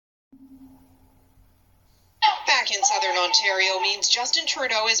in southern Ontario means Justin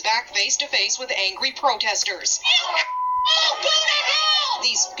Trudeau is back face-to-face with angry protesters.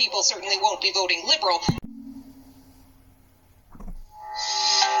 These people certainly won't be voting Liberal.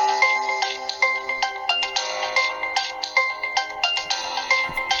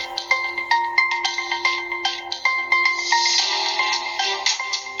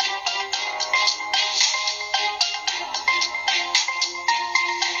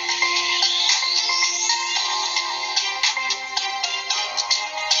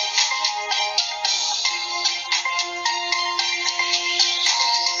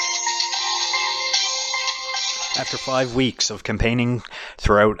 After 5 weeks of campaigning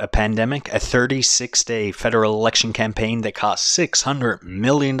throughout a pandemic, a 36-day federal election campaign that cost $600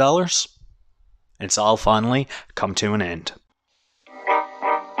 million, it's all finally come to an end.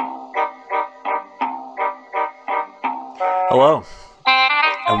 Hello,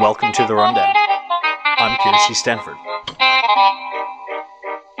 and welcome to The Rundown. I'm Kearsey Stanford.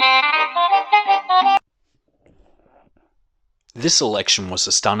 This election was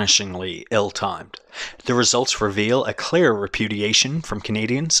astonishingly ill-timed. The results reveal a clear repudiation from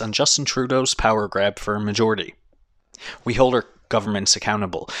Canadians on Justin Trudeau's power grab for a majority. We hold our governments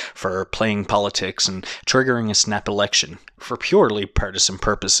accountable for playing politics and triggering a snap election for purely partisan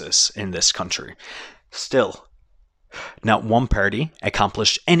purposes in this country. Still, not one party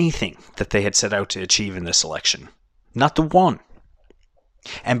accomplished anything that they had set out to achieve in this election. Not the one.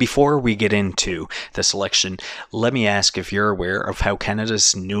 And before we get into this election, let me ask if you're aware of how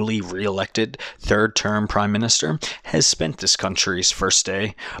Canada's newly re-elected third-term Prime Minister has spent this country's first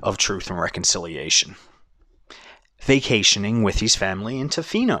day of truth and reconciliation. Vacationing with his family in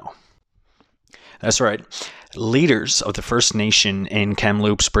Tofino. That's right. Leaders of the First Nation in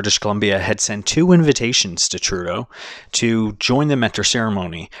Kamloops, British Columbia had sent 2 invitations to Trudeau to join them at their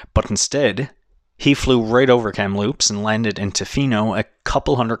ceremony, but instead he flew right over Kamloops and landed in Tofino, a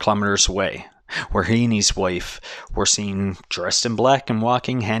couple hundred kilometers away, where he and his wife were seen dressed in black and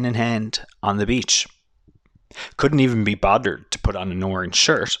walking hand in hand on the beach. Couldn't even be bothered to put on an orange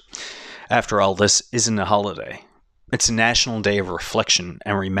shirt. After all, this isn't a holiday. It's a national day of reflection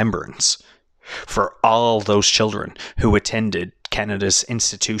and remembrance for all those children who attended Canada's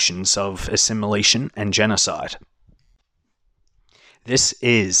institutions of assimilation and genocide. This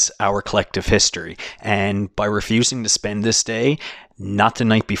is our collective history, and by refusing to spend this day, not the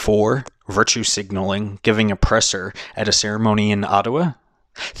night before, virtue signaling, giving a presser at a ceremony in Ottawa,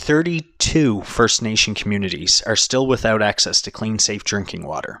 32 First Nation communities are still without access to clean, safe drinking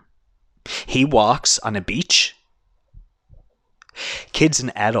water. He walks on a beach. Kids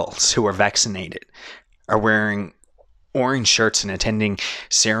and adults who are vaccinated are wearing orange shirts and attending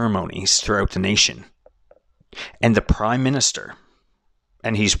ceremonies throughout the nation. And the Prime Minister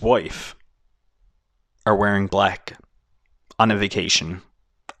and his wife are wearing black on a vacation,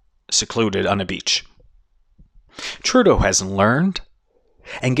 secluded on a beach. Trudeau hasn't learned.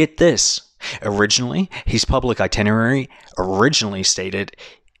 And get this, originally, his public itinerary originally stated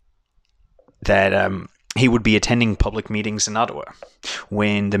that he would be attending public meetings in Ottawa.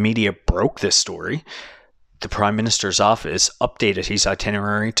 When the media broke this story, the Prime Minister's office updated his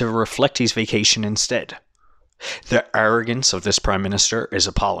itinerary to reflect his vacation instead. The arrogance of this Prime Minister is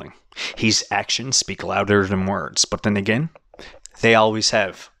appalling. His actions speak louder than words, but then again, they always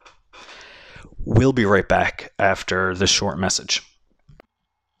have. We'll be right back after this short message.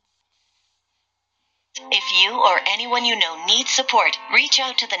 If you or anyone you know needs support, reach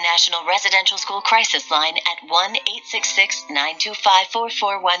out to the National Residential School Crisis Line at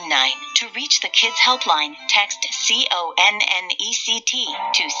 1-866-925-4419. To reach the Kids Helpline, text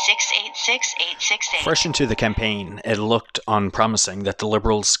CONNECT to 686-868. Fresh into the campaign, it looked unpromising that the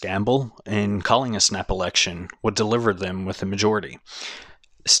Liberals' gamble in calling a snap election would deliver them with a majority.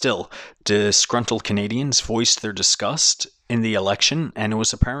 Still, disgruntled Canadians voiced their disgust in the election, and it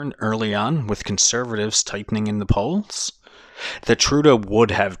was apparent early on, with Conservatives tightening in the polls, that Trudeau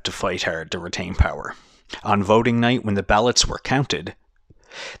would have to fight hard to retain power. On voting night, when the ballots were counted,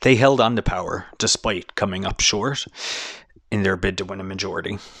 they held on to power despite coming up short in their bid to win a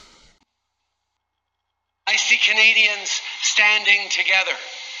majority. I see Canadians standing together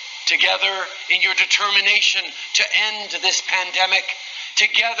in your determination to end this pandemic,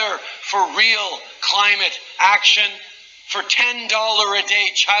 together for real climate action, for $10 a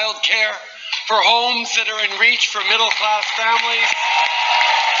day childcare, for homes that are in reach for middle-class families,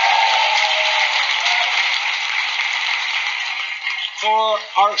 for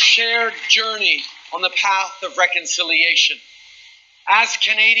our shared journey on the path of reconciliation. As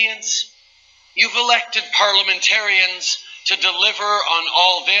Canadians, you've elected parliamentarians to deliver on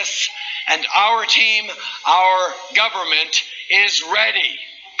all this, And our team, our government is ready.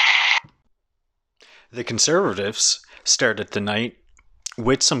 The Conservatives started the night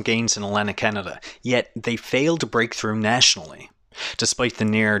with some gains in Atlantic Canada, yet they failed to break through nationally. Despite the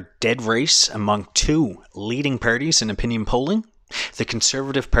near dead race among two leading parties in opinion polling, the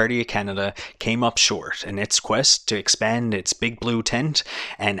Conservative Party of Canada came up short in its quest to expand its big blue tent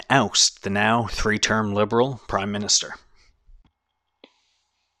and oust the now three-term Liberal Prime Minister.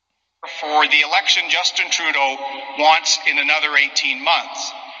 For the election Justin Trudeau wants in another 18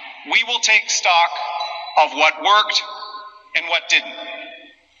 months. We will take stock of what worked and what didn't.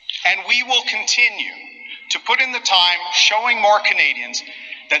 And we will continue to put in the time showing more Canadians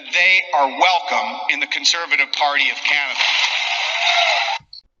that they are welcome in the Conservative Party of Canada.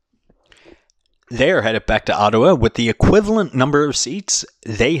 They are headed back to Ottawa with the equivalent number of seats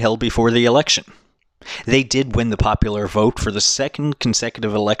they held before the election. They did win the popular vote for the second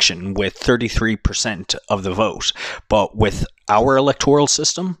consecutive election with 33% of the vote, but with our electoral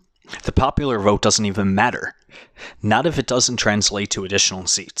system, the popular vote doesn't even matter. Not if it doesn't translate to additional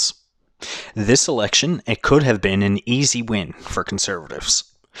seats. This election, it could have been an easy win for Conservatives.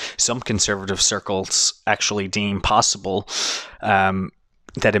 Some Conservative circles actually deem possible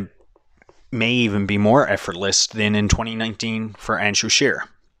that it may even be more effortless than in 2019 for Andrew Scheer.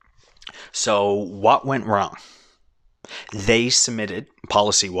 So what went wrong? They submitted,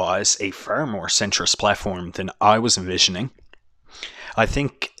 policy-wise, a far more centrist platform than I was envisioning. I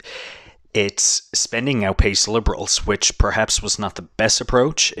think its spending outpaced Liberals, which perhaps was not the best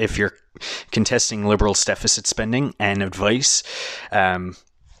approach if you're contesting Liberals' deficit spending and advice, and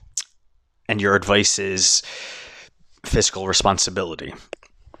your advice is fiscal responsibility.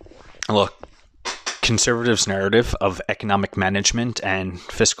 Look, Conservatives' narrative of economic management and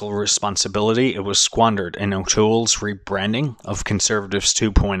fiscal responsibility, it was squandered in O'Toole's rebranding of Conservatives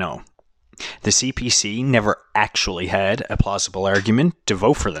 2.0. The CPC never actually had a plausible argument to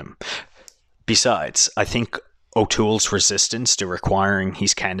vote for them. Besides, I think O'Toole's resistance to requiring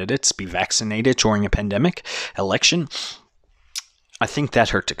his candidates be vaccinated during a pandemic election, I think that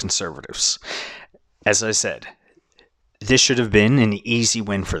hurt the Conservatives. As I said, this should have been an easy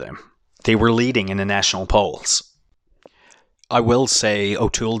win for them. They were leading in the national polls. I will say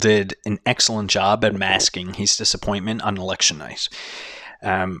O'Toole did an excellent job at masking his disappointment on election night.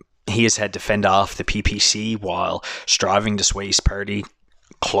 He has had to fend off the PPC while striving to sway his party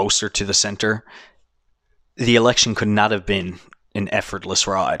closer to the centre. The election could not have been an effortless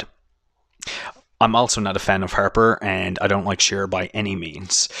ride. I'm also not a fan of Harper, and I don't like Scheer by any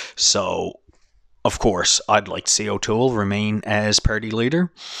means. So, of course, I'd like to see O'Toole remain as party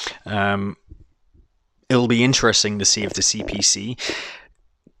leader. It'll be interesting to see if the CPC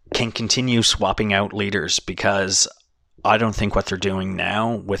can continue swapping out leaders, because I don't think what they're doing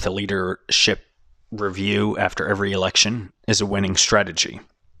now with a leadership review after every election is a winning strategy.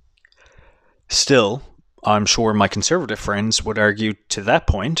 Still, I'm sure my Conservative friends would argue to that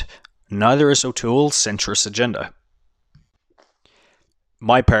point, neither is O'Toole's centrist agenda.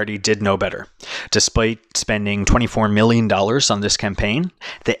 My party did no better. Despite spending $24 million on this campaign,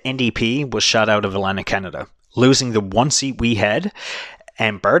 the NDP was shot out of Atlantic Canada, losing the one seat we had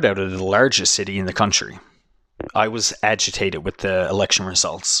and barred out of the largest city in the country. I was agitated with the election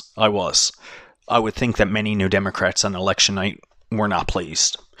results. I would think that many New Democrats on election night were not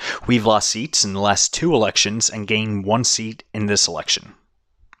pleased. We've lost seats in the last two elections and gained one seat in this election.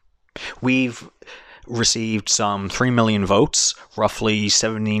 We've received some 3 million votes, roughly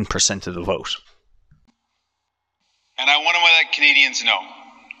 17% of the vote. And I want to let Canadians know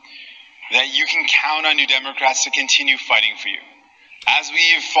that you can count on New Democrats to continue fighting for you. As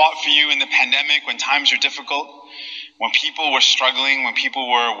we've fought for you in the pandemic, when times were difficult, when people were struggling, when people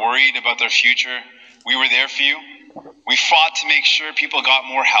were worried about their future, we were there for you. We fought to make sure people got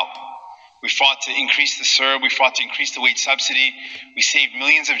more help. We fought to increase the CERB. We fought to increase the wage subsidy. We saved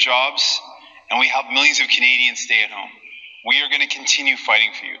millions of jobs, and we helped millions of Canadians stay at home. We are going to continue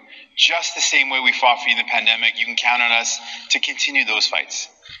fighting for you. Just the same way we fought for you in the pandemic, you can count on us to continue those fights.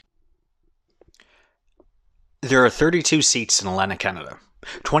 There are 32 seats in Atlantic Canada.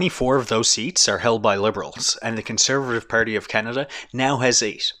 24 of those seats are held by Liberals, and the Conservative Party of Canada now has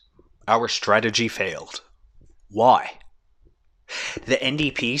 8. Our strategy failed. Why? The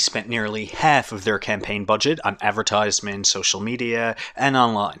NDP spent nearly half of their campaign budget on advertisement, social media, and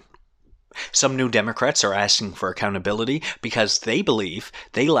online. Some New Democrats are asking for accountability because they believe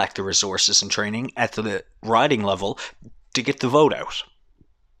they lack the resources and training at the riding level to get the vote out.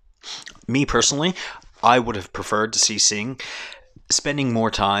 Me personally, I would have preferred to see Singh spending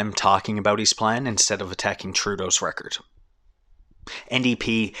more time talking about his plan instead of attacking Trudeau's record.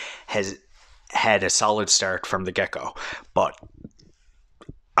 NDP has had a solid start from the get-go, but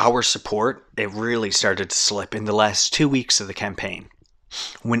our support, it really started to slip in the last 2 weeks of the campaign.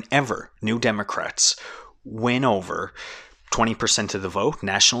 Whenever New Democrats win over 20% of the vote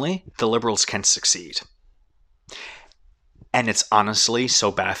nationally, the Liberals can succeed. And it's honestly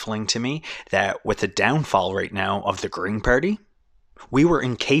so baffling to me that with the downfall right now of the Green Party, we were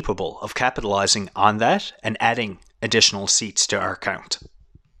incapable of capitalizing on that and adding additional seats to our count.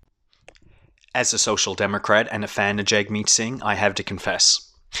 As a social democrat and a fan of Jagmeet Singh, I have to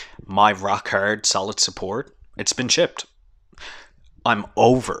confess, my rock-hard, solid support, it's been chipped. I'm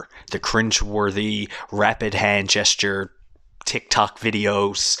over the cringe-worthy, rapid hand gesture, TikTok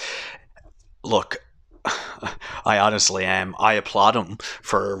videos. Look, I honestly am. I applaud him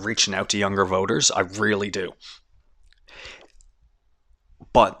for reaching out to younger voters. I really do.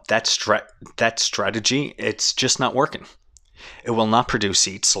 But that strategy, it's just not working. It will not produce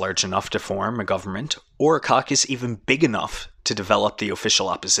seats large enough to form a government or a caucus even big enough to develop the official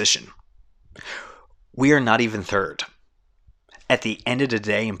opposition. We are not even third. At the end of the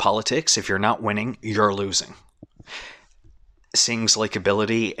day in politics, if you're not winning, you're losing. Singh's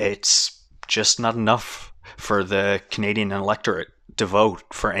likability, it's just not enough for the Canadian electorate to vote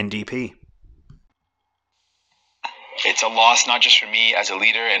for NDP. It's a loss not just for me as a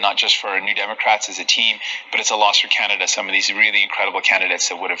leader and not just for New Democrats as a team, but it's a loss for Canada, some of these really incredible candidates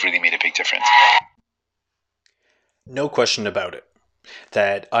that would have really made a big difference. No question about it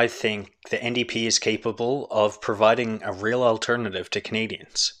that I think the NDP is capable of providing a real alternative to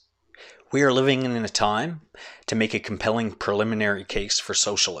Canadians. We are living in a time to make a compelling preliminary case for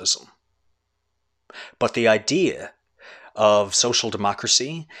socialism. But the idea of social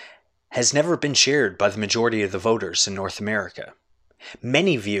democracy has never been shared by the majority of the voters in North America.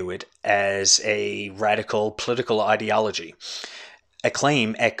 Many view it as a radical political ideology, a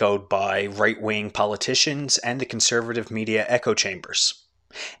claim echoed by right-wing politicians and the conservative media echo chambers.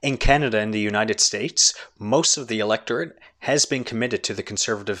 In Canada and the United States, most of the electorate has been committed to the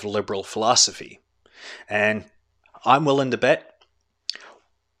conservative liberal philosophy. And I'm willing to bet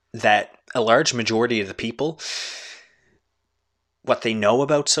that a large majority of the people, what they know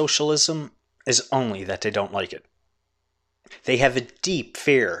about socialism is only that they don't like it. They have a deep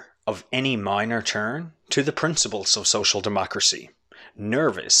fear of any minor turn to the principles of social democracy,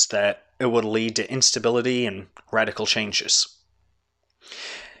 nervous that it would lead to instability and radical changes.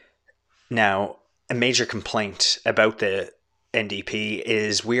 Now, a major complaint about the NDP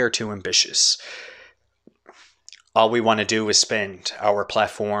is we are too ambitious. All we want to do is spend our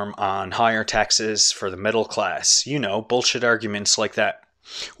platform on higher taxes for the middle class. You know, bullshit arguments like that.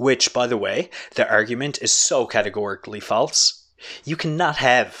 Which, by the way, the argument is so categorically false. You cannot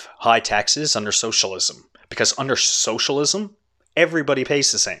have high taxes under socialism, because under socialism, everybody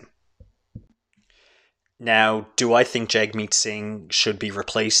pays the same. Now, do I think Jagmeet Singh should be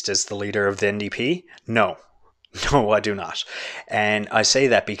replaced as the leader of the NDP? No. No, I do not. And I say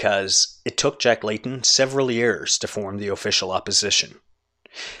that because it took Jack Layton several years to form the official opposition.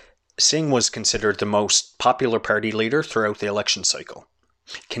 Singh was considered the most popular party leader throughout the election cycle.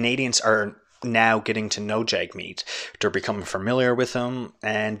 Canadians are now getting to know Jagmeet. They're becoming familiar with him,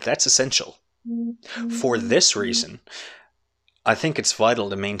 and that's essential. For this reason, I think it's vital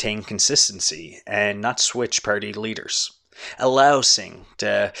to maintain consistency and not switch party leaders. Allow Singh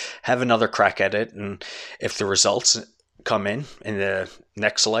to have another crack at it, and if the results come in the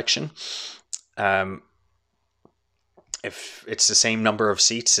next election, if it's the same number of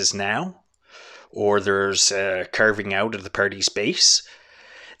seats as now, or there's a carving out of the party's base,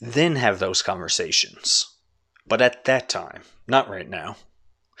 then have those conversations. But at that time, not right now.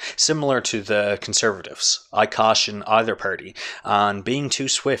 Similar to the Conservatives, I caution either party on being too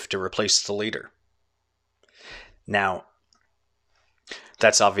swift to replace the leader. Now,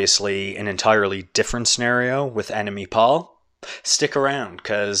 that's obviously an entirely different scenario with Enemy Paul. Stick around,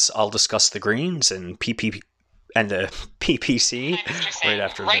 because I'll discuss the Greens and the PPC right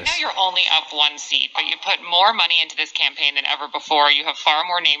after right this. Now you're only up one seat, but you put more money into this campaign than ever before. You have far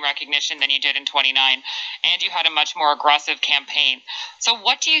more name recognition than you did in 29, and you had a much more aggressive campaign. So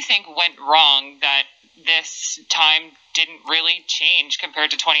what do you think went wrong that this time didn't really change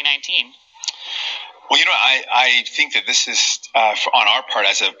compared to 2019? Well, I think that this is, on our part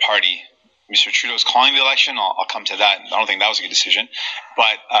as a party, Mr. Trudeau's calling the election. I'll come to that. I don't think that was a good decision.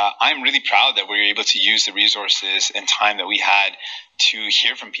 But I'm really proud that we were able to use the resources and time that we had to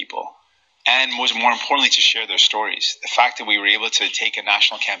hear from people. And more importantly, to share their stories. The fact that we were able to take a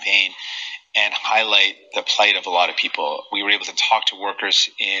national campaign and highlight the plight of a lot of people. We were able to talk to workers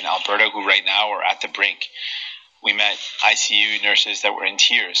in Alberta who right now are at the brink. We met ICU nurses that were in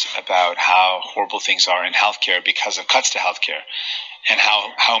tears about how horrible things are in healthcare because of cuts to healthcare, and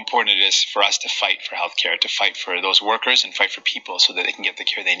how important it is for us to fight for healthcare, to fight for those workers and fight for people so that they can get the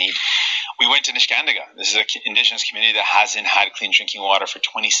care they need. We went to Niskandaga. This is an Indigenous community that hasn't had clean drinking water for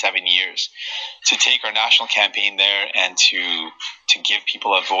 27 years. To take our national campaign there and to give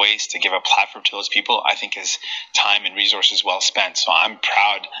people a voice, to give a platform to those people, I think is time and resources well spent. So I'm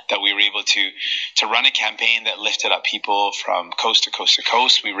proud that we were able to run a campaign that lifted up people from coast to coast to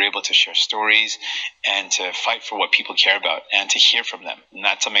coast. We were able to share stories and to fight for what people care about and to hear from them. And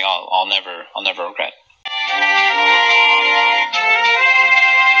that's something I'll never regret.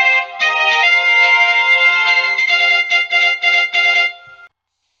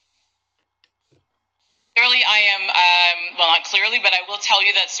 Clearly, I am, well, not clearly, but I will tell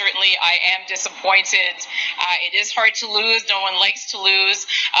you that certainly I am disappointed. It is hard to lose. No one likes to lose.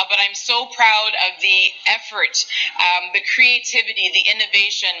 But I'm so proud of the effort, the creativity, the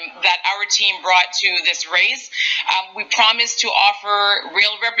innovation that our team brought to this race. We promised to offer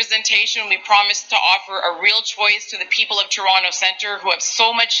real representation. We promised to offer a real choice to the people of Toronto Centre who have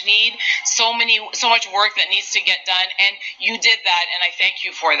so much need, so much work that needs to get done. And you did that, and I thank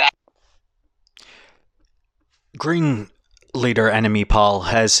you for that. Green leader Annamie Paul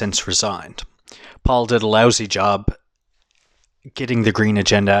has since resigned. Paul did a lousy job getting the green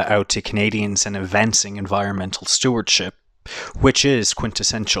agenda out to Canadians and advancing environmental stewardship, which is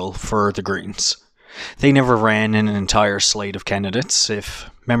quintessential for the Greens. They never ran an entire slate of candidates. If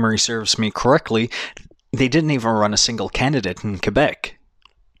memory serves me correctly, they didn't even run a single candidate in Quebec.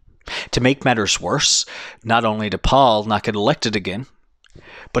 To make matters worse, not only did Paul not get elected again,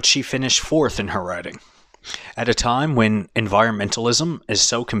 but she finished fourth in her riding. At a time when environmentalism is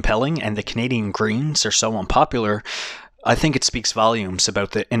so compelling and the Canadian Greens are so unpopular, I think it speaks volumes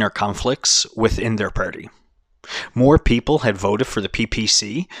about the inner conflicts within their party. More people had voted for the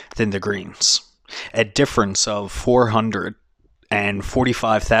PPC than the Greens, a difference of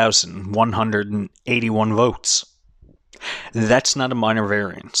 445,181 votes. That's not a minor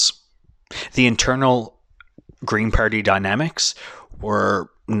variance. The internal Green Party dynamics were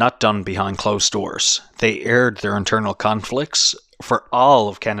not done behind closed doors. They aired their internal conflicts for all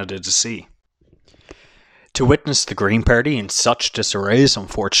of Canada to see. To witness the Green Party in such disarray is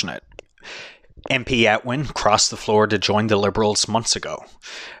unfortunate. MP Atwin crossed the floor to join the Liberals months ago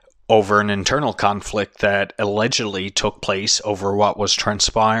over an internal conflict that allegedly took place over what was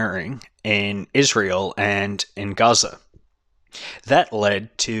transpiring in Israel and in Gaza. That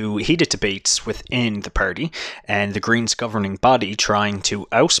led to heated debates within the party and the Greens governing body trying to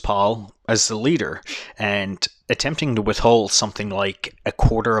oust Paul as the leader and attempting to withhold something like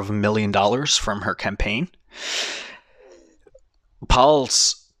 $250,000 from her campaign.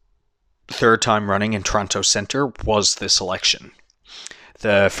 Paul's third time running in Toronto Centre was this election.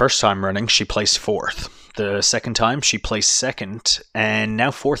 The first time running, she placed fourth. The second time, she placed second, and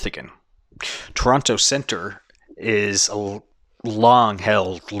now fourth again. Toronto Centre is a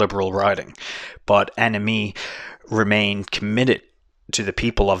long-held Liberal riding, but Annamie remained committed to the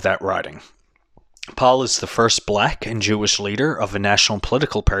people of that riding. Paul is the first Black and Jewish leader of a national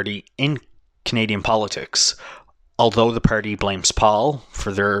political party in Canadian politics. Although the party blames Paul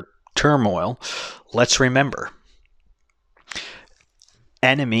for their turmoil, let's remember,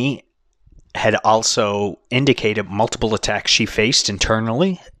 Annamie had also indicated multiple attacks she faced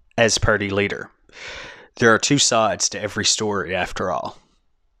internally as party leader. There are two sides to every story, after all.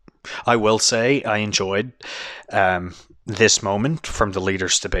 I will say I enjoyed this moment from the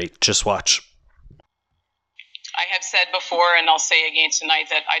leaders' debate. Just watch. I have said before, and I'll say again tonight,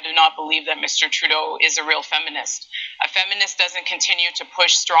 that I do not believe that Mr. Trudeau is a real feminist. A feminist doesn't continue to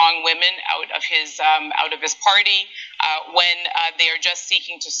push strong women out of his party when they are just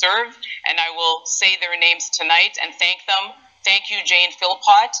seeking to serve. And I will say their names tonight and thank them. Thank you, Jane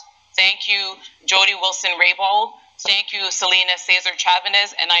Philpott. Thank you, Jody Wilson-Raybould. Thank you, Selena Cesar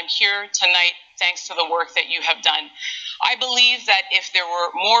Chavez. And I'm here tonight thanks to the work that you have done. I believe that if there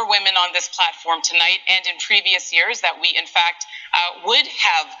were more women on this platform tonight and in previous years, that we in fact would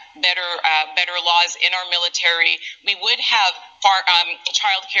have better laws in our military. We would have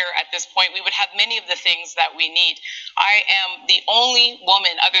childcare at this point. We would have many of the things that we need. I am the only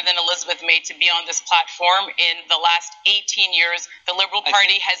woman other than Elizabeth May to be on this platform in the last 18 years. The Liberal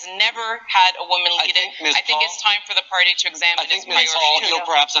Party has never had a woman lead it. I think it's time for the party to examine its priorities. Ms. Hall, you'll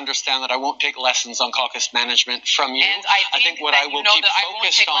perhaps understand that I won't take lessons on caucus management from you. And I think what I will keep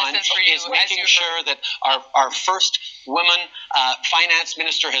focused on is making sure that our first woman finance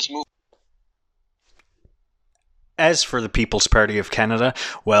minister has moved. As for the People's Party of Canada,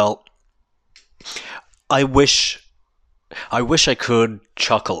 well, I wish I could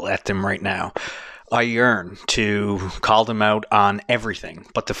chuckle at them right now. I yearn to call them out on everything,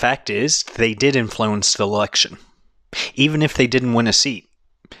 but the fact is, they did influence the election. Even if they didn't win a seat,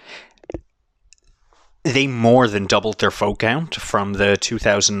 they more than doubled their vote count from the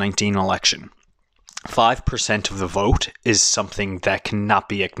 2019 election. 5% of the vote is something that cannot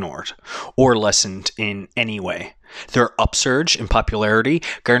be ignored or lessened in any way. Their upsurge in popularity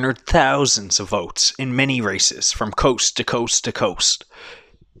garnered thousands of votes in many races from coast to coast to coast.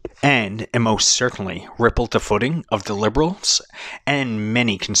 And it most certainly rippled the footing of the Liberals and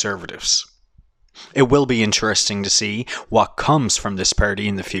many Conservatives. It will be interesting to see what comes from this party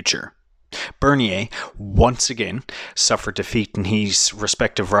in the future. Bernier once again suffered defeat in his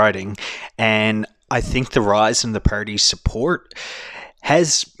respective riding, and I think the rise in the party's support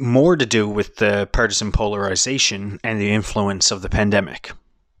has more to do with the partisan polarization and the influence of the pandemic.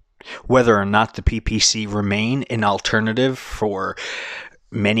 Whether or not the PPC remain an alternative for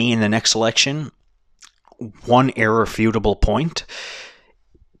many in the next election, one irrefutable point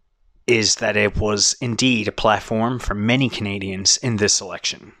is that it was indeed a platform for many Canadians in this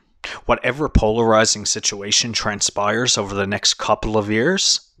election. Whatever polarizing situation transpires over the next couple of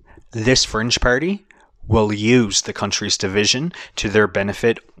years, this fringe party will use the country's division to their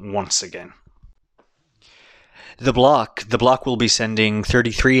benefit once again. The Bloc will be sending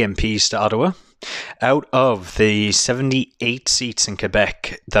 33 MPs to Ottawa. Out of the 78 seats in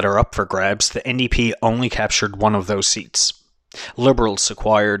Quebec that are up for grabs, the NDP only captured one of those seats. Liberals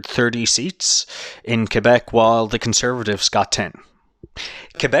acquired 30 seats in Quebec, while the Conservatives got 10.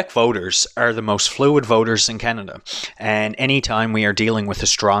 Quebec voters are the most fluid voters in Canada, and anytime we are dealing with a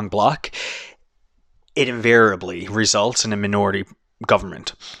strong bloc, it invariably results in a minority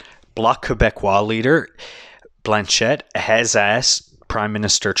government. Bloc Québécois leader Blanchette has asked Prime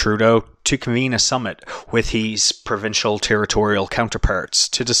Minister Trudeau to convene a summit with his provincial territorial counterparts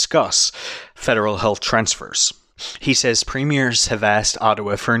to discuss federal health transfers. He says premiers have asked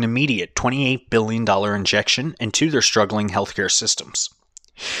Ottawa for an immediate $28 billion injection into their struggling healthcare systems.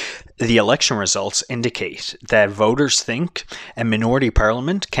 The election results indicate that voters think a minority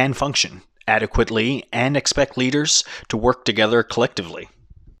parliament can function adequately and expect leaders to work together collectively.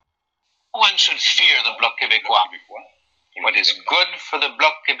 One should fear the Bloc Québécois. What is good for the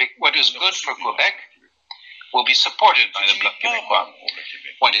Bloc Québécois, what is good for Quebec, will be supported by the Bloc Québécois.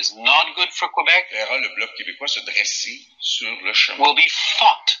 What is not good for Quebec will be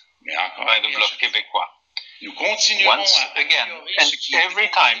fought by the Bloc Québécois. Once again, and every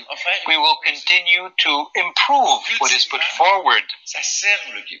time, we will continue to improve what is put forward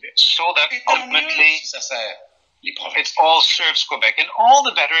so that ultimately it all serves Quebec, and all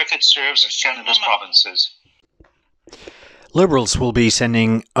the better if it serves Canada's provinces. Liberals will be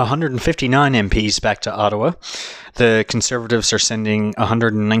sending 159 MPs back to Ottawa. The Conservatives are sending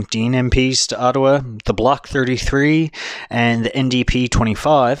 119 MPs to Ottawa, the Bloc 33, and the NDP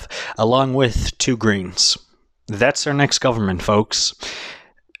 25, along with 2 Greens. That's our next government, folks.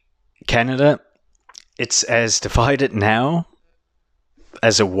 Canada, it's as divided now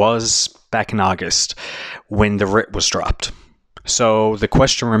as it was back in August when the writ was dropped. So the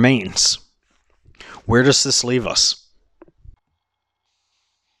question remains, where does this leave us?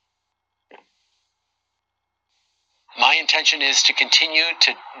 My intention is to continue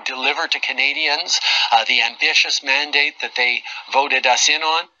to deliver to Canadians the ambitious mandate that they voted us in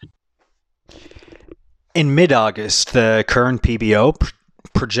on. In mid-August, the current PBO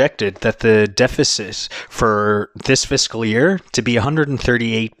projected that the deficit for this fiscal year to be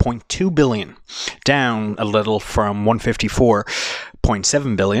 $138.2 billion, down a little from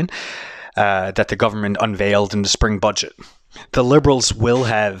 $154.7 billion that the government unveiled in the spring budget. The Liberals will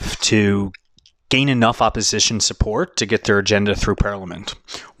have to gain enough opposition support to get their agenda through Parliament.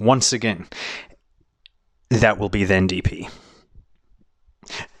 Once again, that will be the NDP.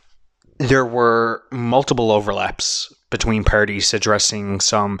 There were multiple overlaps between parties addressing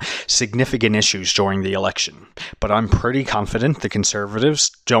some significant issues during the election, but I'm pretty confident the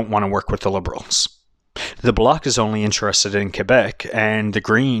Conservatives don't want to work with the Liberals. The Bloc is only interested in Quebec, and the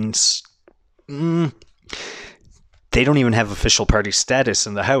Greens, they don't even have official party status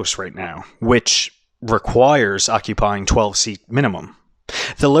in the House right now, which requires occupying 12-seat minimum.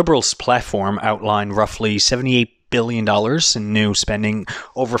 The Liberals' platform outlined roughly $78 billion in new spending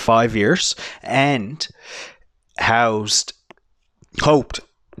over 5 years and hoped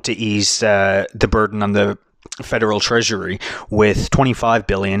to ease the burden on the federal treasury with $25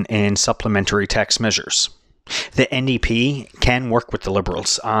 billion in supplementary tax measures. The NDP can work with the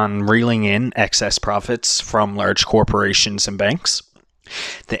Liberals on reeling in excess profits from large corporations and banks.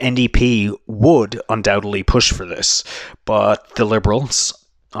 The NDP would undoubtedly push for this, but the Liberals,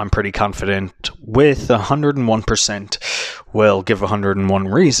 I'm pretty confident, with 101%, will give 101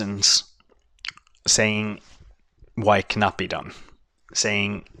 reasons saying why it cannot be done,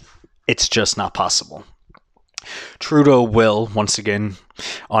 saying it's just not possible. Trudeau will, once again,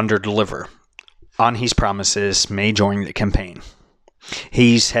 underdeliver on his promises made during the campaign.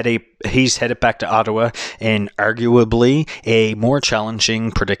 He's headed back to Ottawa in arguably a more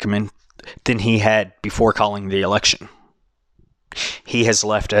challenging predicament than he had before calling the election. He has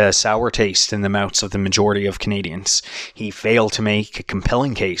left a sour taste in the mouths of the majority of Canadians. He failed to make a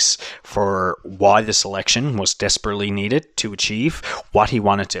compelling case for why this election was desperately needed to achieve what he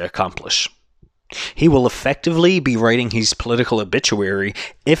wanted to accomplish. He will effectively be writing his political obituary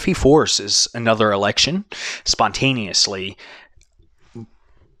if he forces another election spontaneously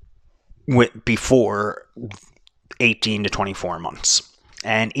before 18 to 24 months.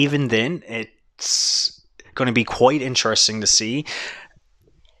 And even then, it's going to be quite interesting to see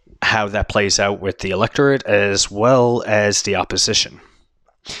how that plays out with the electorate as well as the opposition.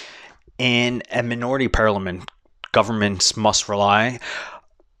 In a minority parliament, governments must rely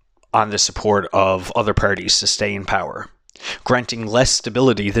on the support of other parties to stay in power, granting less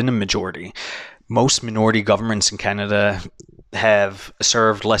stability than a majority. Most minority governments in Canada have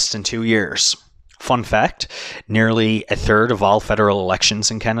served less than 2 years. Fun fact, nearly a third of all federal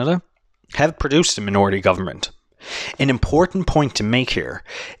elections in Canada have produced a minority government. An important point to make here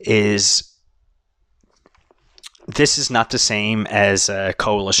is this is not the same as a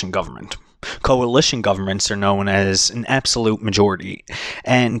coalition government. Coalition governments are known as an absolute majority,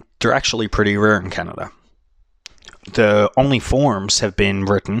 and they're actually pretty rare in Canada. The only forms have been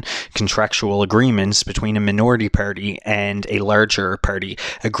written contractual agreements between a minority party and a larger party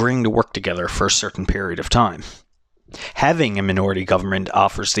agreeing to work together for a certain period of time. Having a minority government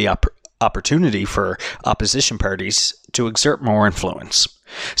offers the opportunity for opposition parties to exert more influence,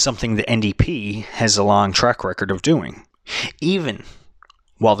 something the NDP has a long track record of doing, even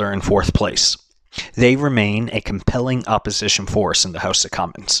while they're in fourth place. They remain a compelling opposition force in the House of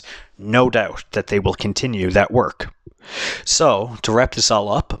Commons. No doubt that they will continue that work. So, to wrap this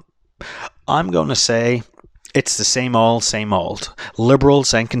all up, I'm going to say it's the same old, same old.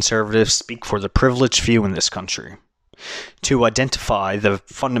 Liberals and Conservatives speak for the privileged few in this country. To identify the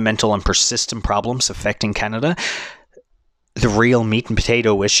fundamental and persistent problems affecting Canada, the real meat and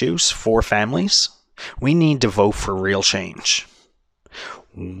potato issues for families, we need to vote for real change.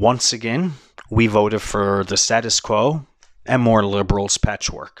 Once again, we voted for the status quo and more Liberals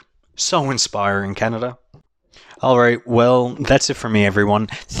patchwork. So inspiring, Canada. Alright, well, that's it for me, everyone.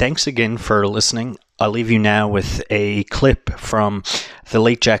 Thanks again for listening. I'll leave you now with a clip from the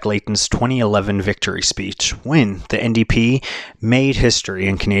late Jack Layton's 2011 victory speech when the NDP made history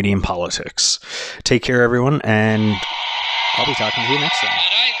in Canadian politics. Take care, everyone, and I'll be talking to you next time. And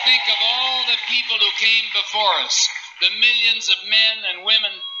I think of all the people who came before us, the millions of men and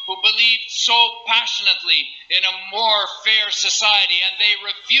women who believed so passionately in a more fair society, and they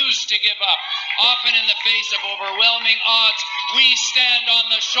refused to give up. Often in the face of overwhelming odds, we stand on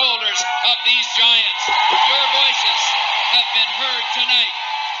the shoulders of these giants. Your voices have been heard tonight.